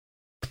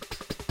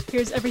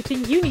Here's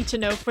everything you need to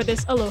know for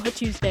this Aloha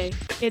Tuesday.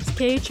 It's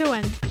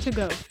KHON to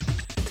go.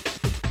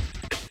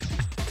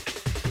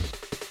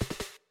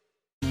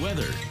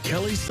 Weather,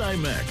 Kelly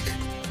Simek.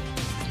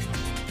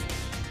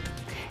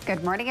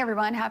 Good morning,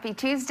 everyone. Happy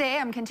Tuesday.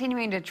 I'm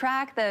continuing to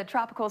track the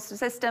tropical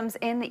systems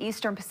in the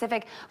eastern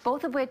Pacific,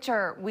 both of which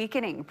are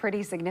weakening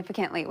pretty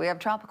significantly. We have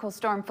Tropical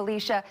Storm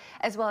Felicia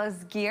as well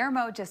as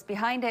Guillermo just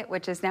behind it,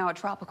 which is now a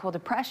tropical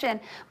depression,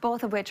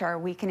 both of which are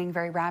weakening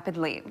very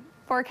rapidly.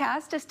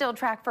 Forecast to still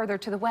track further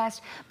to the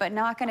west, but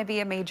not going to be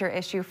a major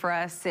issue for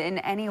us in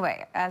any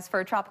way. As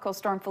for Tropical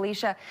Storm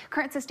Felicia,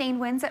 current sustained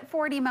winds at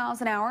 40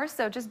 miles an hour,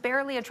 so just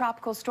barely a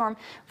tropical storm.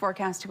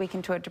 Forecast to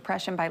weaken to a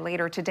depression by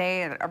later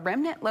today, a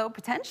remnant low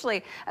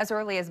potentially as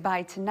early as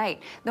by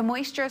tonight. The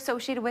moisture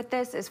associated with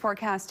this is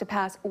forecast to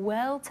pass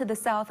well to the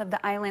south of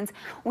the islands.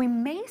 We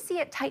may see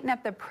it tighten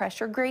up the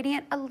pressure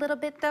gradient a little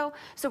bit though,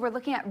 so we're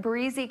looking at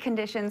breezy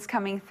conditions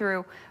coming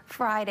through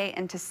Friday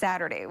into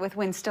Saturday with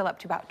winds still up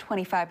to about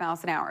 25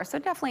 miles an hour. So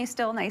definitely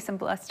still nice and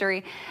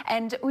blustery.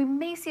 And we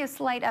may see a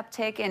slight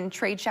uptick in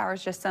trade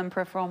showers, just some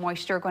peripheral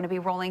moisture going to be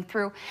rolling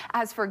through.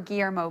 As for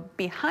Guillermo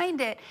behind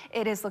it,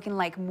 it is looking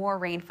like more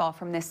rainfall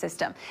from this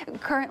system.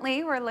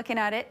 Currently, we're looking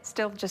at it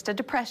still just a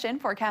depression,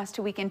 forecast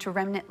to weaken to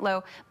remnant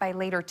low by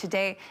later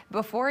today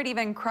before it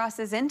even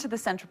crosses into the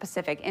Central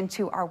Pacific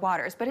into our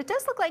waters. But it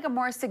does look like a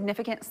more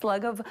significant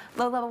slug of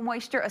low-level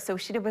moisture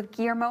associated with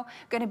Guillermo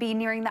going to be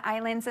nearing the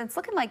islands. And it's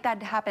looking like that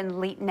to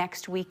happen late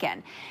next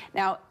weekend.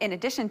 Now, in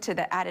addition to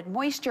the added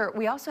moisture,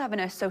 we also have an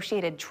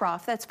associated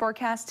trough that's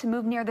forecast to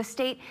move near the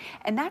state,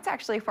 and that's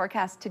actually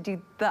forecast to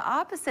do the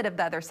opposite of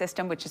the other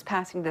system, which is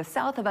passing to the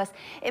south of us.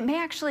 It may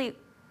actually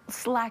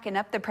slacken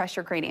up the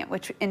pressure gradient,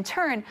 which in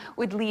turn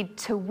would lead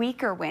to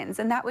weaker winds,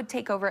 and that would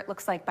take over, it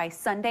looks like, by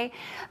Sunday.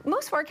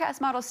 Most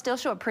forecast models still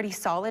show a pretty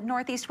solid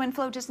northeast wind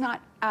flow, just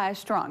not as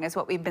strong as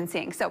what we've been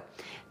seeing. So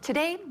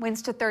today,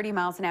 winds to 30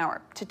 miles an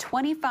hour, to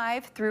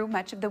 25 through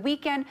much of the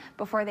weekend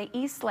before they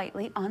ease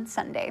slightly on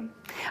Sunday.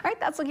 All right,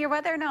 that's your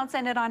weather, and I'll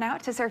send it on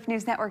out to Surf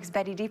News Network's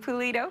Betty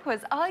DiPulito, who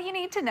has all you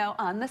need to know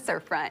on the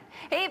surf front.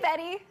 Hey,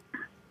 Betty.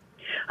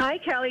 Hi,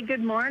 Kelly.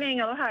 Good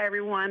morning. Aloha,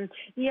 everyone.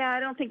 Yeah, I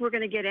don't think we're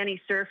going to get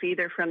any surf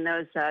either from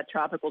those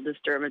tropical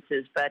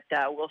disturbances, but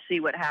we'll see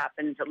what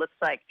happens. It looks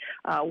like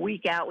a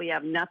week out we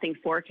have nothing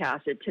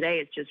forecasted. Today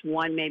it's just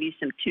one, maybe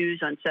some twos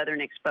on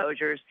southern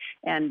exposures,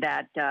 and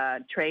that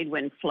trade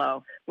wind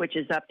flow, which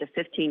is up to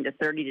 15 to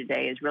 30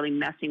 today, is really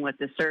messing with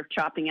the surf,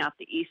 chopping out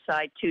the east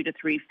side 2 to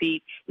 3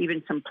 feet,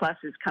 even some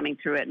pluses coming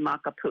through at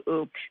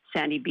Makapu'u,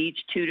 Sandy Beach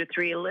 2 to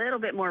 3, a little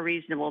bit more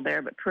reasonable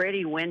there, but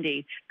pretty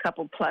windy.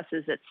 Couple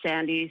pluses at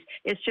Sandy's.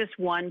 It's just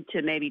 1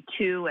 to maybe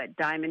 2 at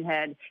Diamond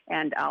Head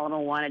and Ala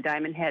Moana.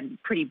 Diamond Head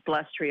pretty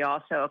blustery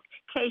also.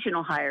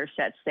 Occasional higher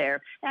sets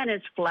there, and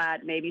it's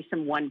flat, maybe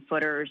some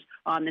 1-footers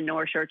on the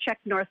north shore. Check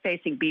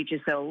north-facing beaches,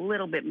 though, a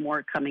little bit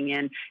more coming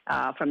in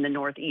from the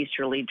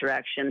northeasterly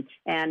direction,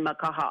 and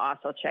Makaha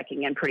also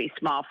checking in pretty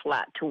small,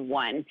 flat to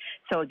 1.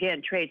 So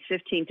again, trades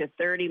 15 to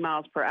 30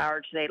 miles per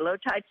hour today. Low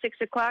tide 6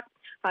 o'clock,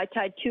 high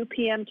tide 2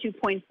 p.m.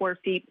 2.4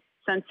 feet,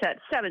 sunset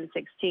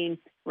 7:16,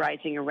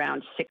 rising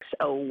around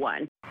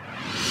 6:01.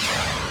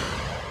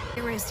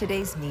 Here is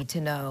today's Need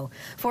to Know.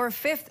 For a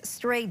 5th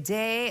straight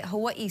day,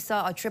 Hawaii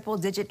saw a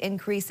triple-digit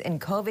increase in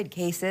COVID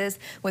cases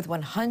with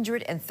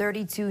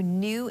 132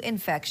 new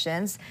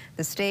infections.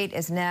 The state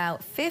is now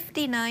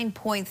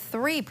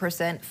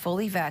 59.3%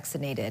 fully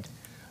vaccinated.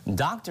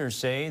 Doctors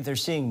say they're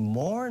seeing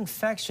more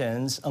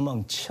infections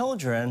among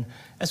children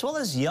as well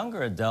as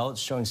younger adults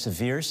showing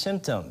severe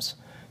symptoms.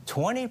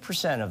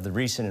 20% of the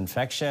recent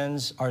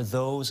infections are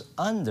those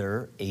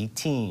under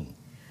 18.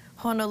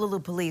 Honolulu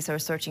police are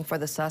searching for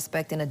the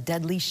suspect in a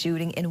deadly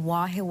shooting in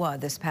Wahiawa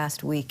this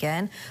past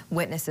weekend.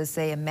 Witnesses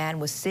say a man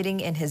was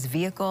sitting in his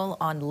vehicle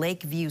on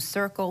Lakeview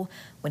Circle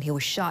when he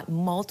was shot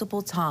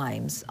multiple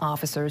times.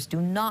 Officers do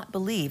not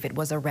believe it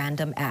was a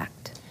random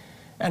act.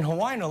 And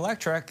Hawaiian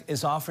Electric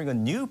is offering a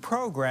new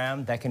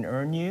program that can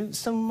earn you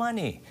some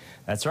money.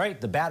 That's right,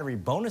 the Battery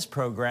Bonus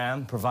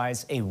Program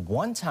provides a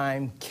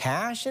one-time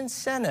cash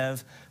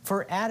incentive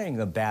for adding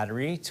a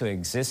battery to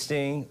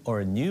existing or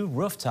a new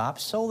rooftop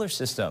solar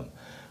system.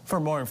 For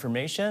more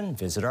information,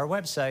 visit our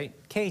website,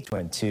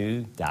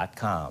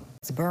 k22.com.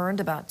 It's burned.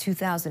 About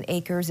 2,000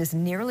 acres is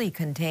nearly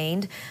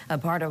contained. A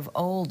part of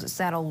Old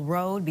Saddle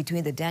Road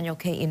between the Daniel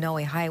K.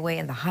 Inouye Highway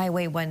and the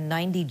Highway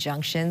 190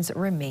 junctions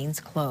remains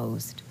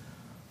closed.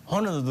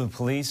 Honolulu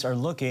police are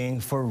looking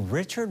for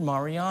Richard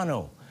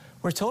Mariano.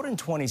 We're told in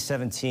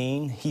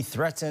 2017 he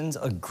threatened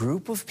a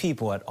group of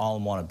people at Ala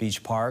Moana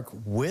Beach Park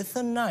with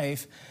a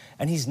knife,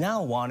 and he's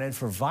now wanted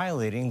for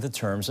violating the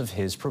terms of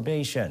his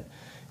probation.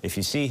 If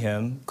you see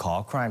him,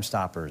 call Crime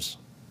Stoppers.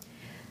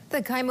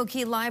 The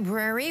Kaimuki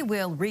Library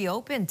will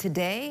reopen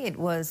today. It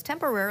was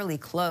temporarily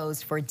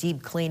closed for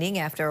deep cleaning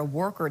after a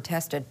worker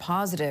tested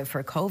positive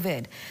for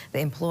COVID.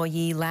 The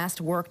employee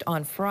last worked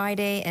on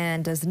Friday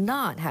and does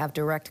not have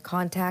direct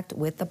contact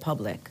with the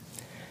public.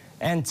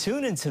 And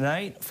tune in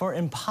tonight for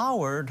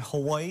Empowered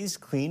Hawaii's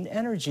Clean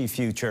Energy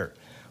Future.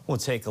 We'll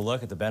take a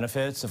look at the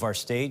benefits of our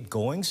state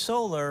going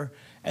solar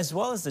as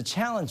well as the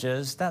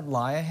challenges that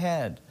lie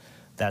ahead.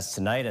 That's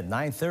tonight at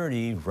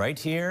 9:30 right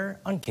here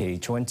on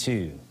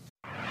KHON2.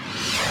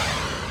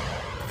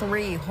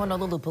 3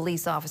 Honolulu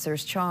police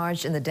officers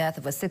charged in the death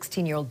of a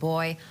 16-year-old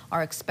boy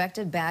are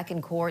expected back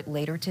in court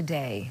later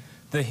today.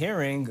 The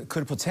hearing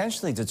could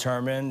potentially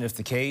determine if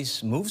the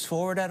case moves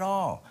forward at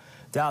all.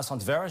 Dallas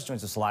Ontiveros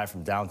joins us live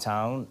from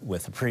downtown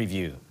with a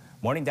preview.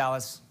 Morning,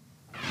 Dallas.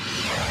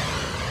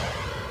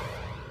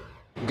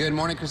 Good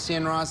morning,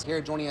 Christine Ross here.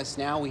 Joining us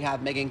now, we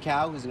have Megan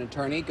Cow, who's an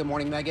attorney. Good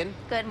morning, Megan.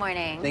 Good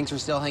morning. Thanks for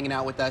still hanging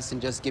out with us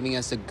and just giving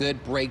us a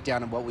good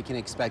breakdown of what we can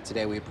expect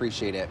today. We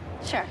appreciate it.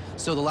 Sure.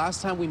 So the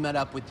last time we met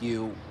up with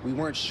you, we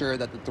weren't sure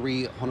that the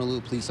 3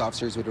 Honolulu police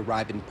officers would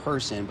arrive in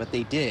person, but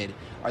they did.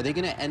 Are they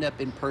going to end up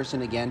in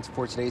person again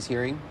for today's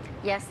hearing?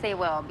 Yes, they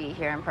will be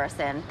here in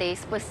person. They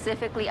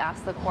specifically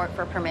asked the court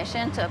for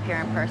permission to appear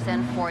in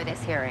person for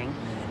this hearing.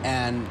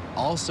 And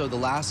also, the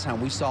last time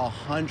we saw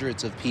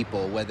hundreds of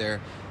people, whether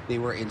they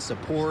were in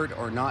support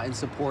or not in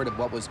support of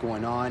what was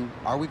going on.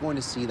 Are we going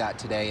to see that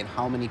today, and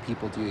how many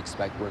people do you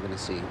expect we're going to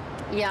see?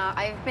 Yeah,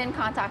 I've been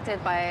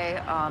contacted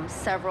by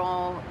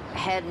several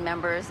head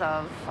members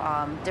of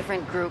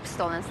different groups,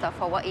 Stolen Stuff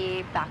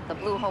Hawaii, Back the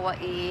Blue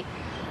Hawaii,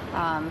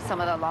 some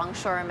of the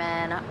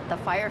longshoremen, the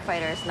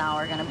firefighters now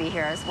are going to be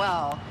here as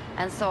well.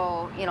 And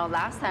so, you know,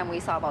 last time we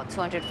saw about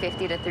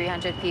 250 to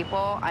 300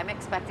 people. I'm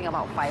expecting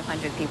about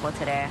 500 people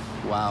today.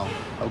 Wow,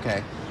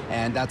 okay.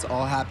 And that's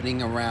all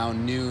happening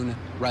around noon,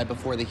 right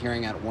before the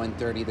hearing at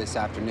 1:30 this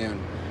afternoon.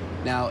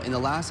 Now, in the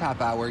last half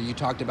hour, you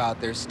talked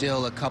about there's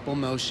still a couple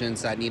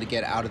motions that need to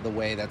get out of the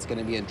way that's going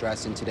to be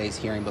addressed in today's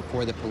hearing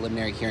before the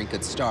preliminary hearing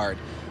could start.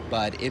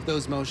 But if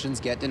those motions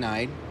get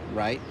denied,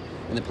 right,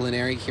 and the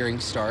preliminary hearing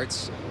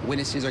starts,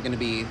 witnesses are going to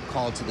be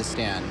called to the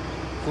stand.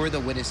 Who are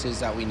the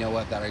witnesses that we know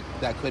of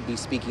that could be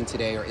speaking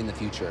today or in the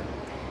future?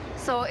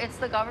 So it's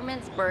the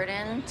government's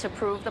burden to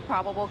prove the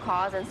probable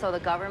cause, and so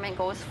the government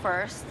goes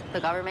first. The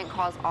government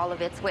calls all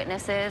of its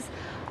witnesses.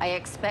 I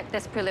expect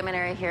this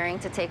preliminary hearing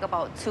to take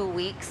about 2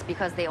 weeks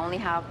because they only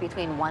have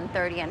between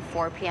 1:30 and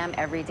 4 p.m.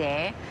 every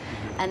day.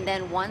 And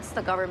then once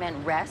the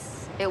government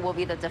rests, it will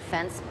be the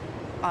defense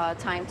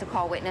time to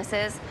call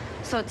witnesses.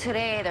 So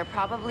today there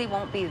probably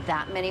won't be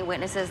that many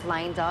witnesses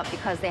lined up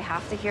because they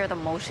have to hear the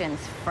motions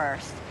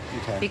first.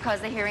 Okay.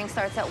 Because the hearing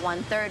starts at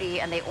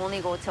 1:30 and they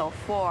only go till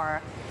 4.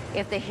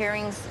 If the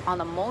hearings on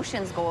the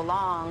motions go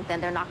long, then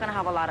they're not going to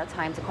have a lot of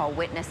time to call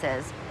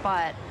witnesses.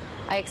 But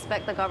I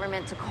expect the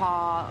government to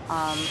call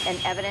an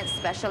evidence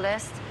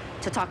specialist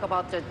to talk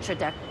about the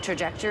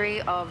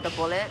trajectory of the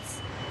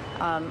bullets.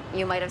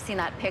 You might have seen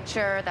that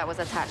picture that was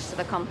attached to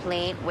the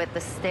complaint with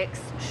the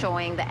sticks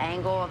showing the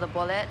angle of the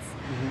bullets.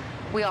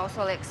 Mm-hmm. We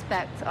also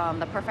expect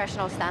the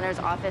Professional Standards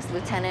Office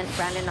Lieutenant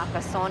Brandon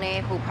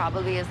Nakasone, who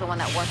probably is the one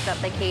that worked up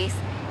the case.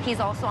 He's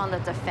also on the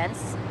defense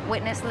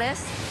witness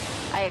list.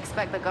 I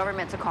expect the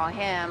government to call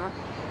him.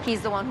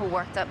 He's the one who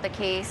worked up the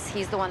case.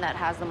 He's the one that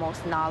has the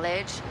most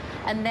knowledge.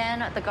 And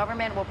then the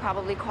government will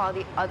probably call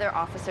the other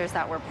officers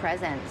that were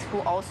present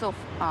who also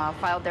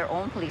filed their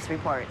own police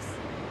reports.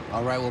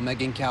 All right, well,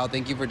 Megan Cow,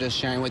 thank you for just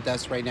sharing with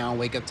us right now on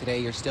Wake Up Today.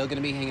 You're still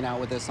going to be hanging out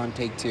with us on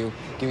Take 2,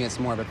 giving us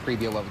more of a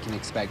preview of what we can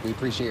expect. We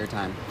appreciate your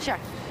time. Sure.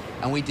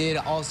 And we did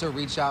also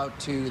reach out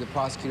to the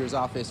prosecutor's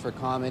office for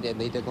comment, and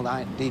they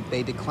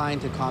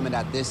declined to comment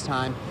at this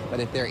time. But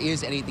if there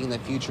is anything in the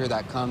future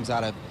that comes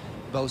out of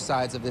both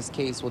sides of this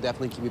case, we'll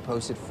definitely keep you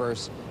posted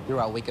first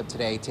throughout Wake Up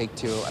Today, Take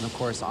 2, and of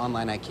course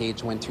online at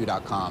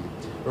KHON2.com.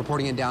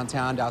 Reporting in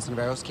downtown, Dallas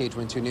Navarros,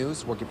 KHON2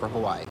 News, working for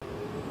Hawaii.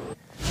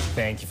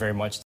 Thank you very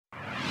much.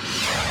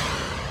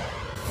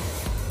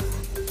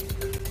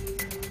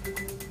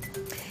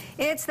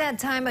 It's that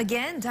time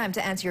again, time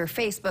to answer your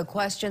Facebook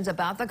questions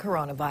about the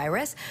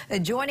coronavirus.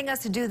 Joining us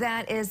to do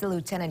that is the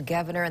Lieutenant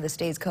Governor and the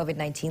state's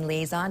COVID-19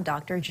 liaison,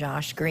 Dr.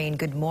 Josh Green.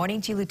 Good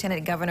morning to you,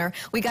 Lieutenant Governor.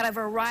 We got a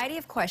variety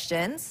of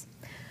questions.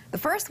 The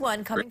first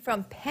one coming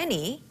from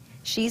Penny.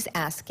 She's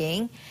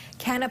asking,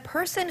 can a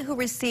person who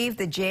received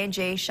the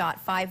J&J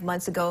shot 5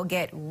 months ago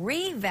get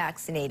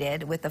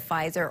re-vaccinated with the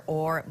Pfizer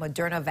or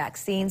Moderna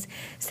vaccines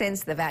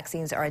since the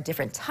vaccines are a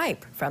different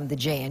type from the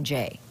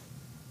J&J?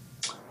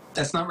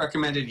 That's not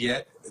recommended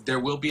yet. There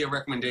will be a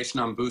recommendation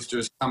on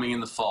boosters coming in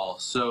the fall.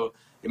 So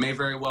it may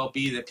very well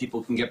be that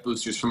people can get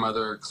boosters from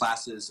other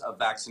classes of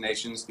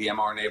vaccinations, the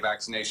mRNA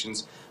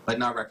vaccinations, but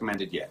not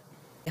recommended yet.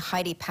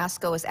 Heidi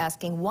Pasco is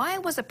asking, why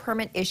was a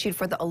permit issued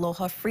for the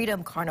Aloha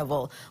Freedom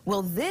Carnival?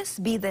 Will this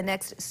be the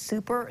next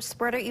super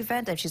spreader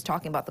event? And she's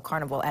talking about the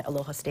carnival at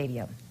Aloha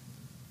Stadium.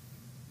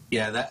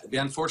 Yeah, the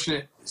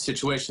unfortunate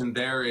situation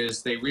there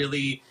is they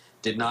really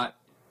did not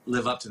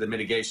live up to the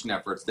mitigation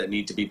efforts that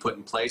need to be put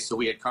in place. So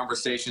we had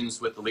conversations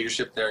with the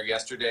leadership there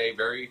yesterday,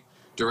 very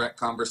direct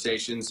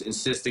conversations,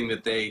 insisting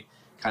that they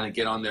kind of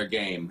get on their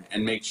game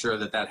and make sure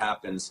that that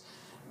happens.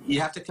 You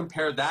have to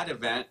compare that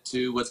event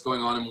to what's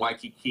going on in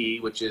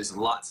Waikiki, which is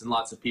lots and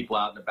lots of people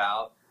out and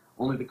about.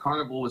 Only the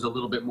carnival was a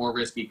little bit more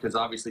risky because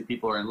obviously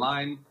people are in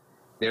line.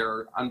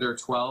 They're under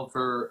 12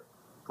 for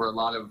a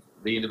lot of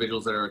the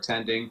individuals that are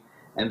attending,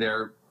 and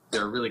they're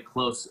really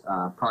close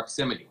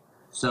proximity.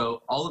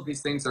 So all of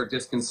these things are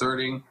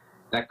disconcerting.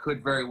 That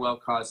could very well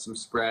cause some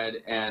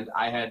spread, and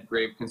I had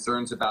grave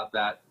concerns about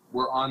that.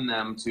 We're on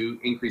them to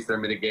increase their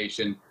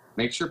mitigation.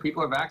 Make sure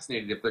people are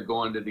vaccinated if they're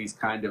going to these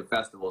kind of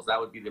festivals. That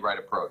would be the right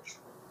approach.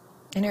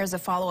 And here's a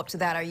follow-up to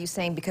that. Are you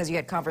saying because you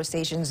had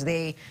conversations,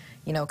 they,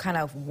 kind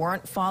of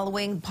weren't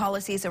following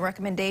policies and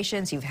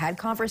recommendations? You've had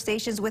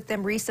conversations with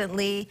them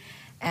recently,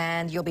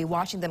 and you'll be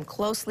watching them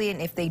closely.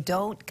 And if they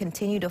don't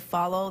continue to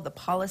follow the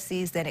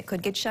policies, then it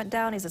could get shut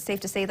down. Is it safe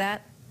to say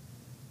that?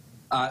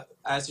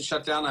 As a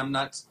shutdown, I'm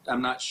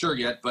not sure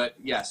yet, but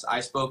yes,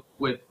 I spoke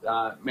with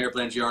Mayor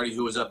Blangiardi,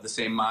 who was of the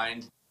same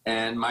mind,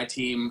 and my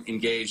team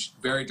engaged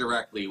very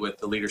directly with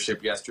the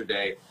leadership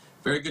yesterday.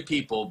 Very good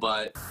people,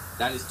 but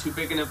that is too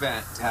big an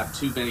event to have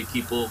too many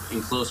people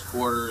in close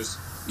quarters.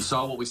 You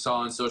saw what we saw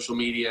on social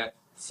media,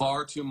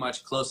 far too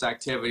much close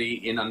activity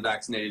in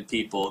unvaccinated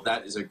people.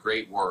 That is a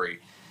great worry.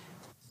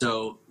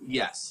 So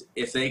yes,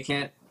 if they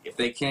can't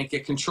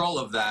get control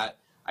of that,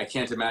 I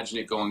can't imagine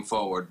it going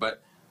forward.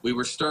 But we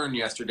were stern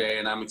yesterday,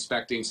 and I'm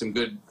expecting some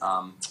good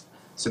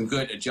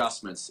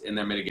adjustments in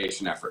their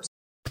mitigation efforts.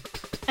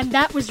 And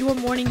that was your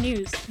morning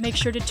news. Make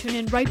sure to tune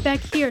in right back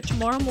here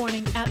tomorrow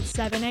morning at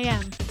 7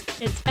 a.m.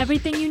 It's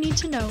everything you need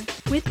to know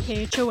with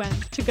KHON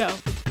to go.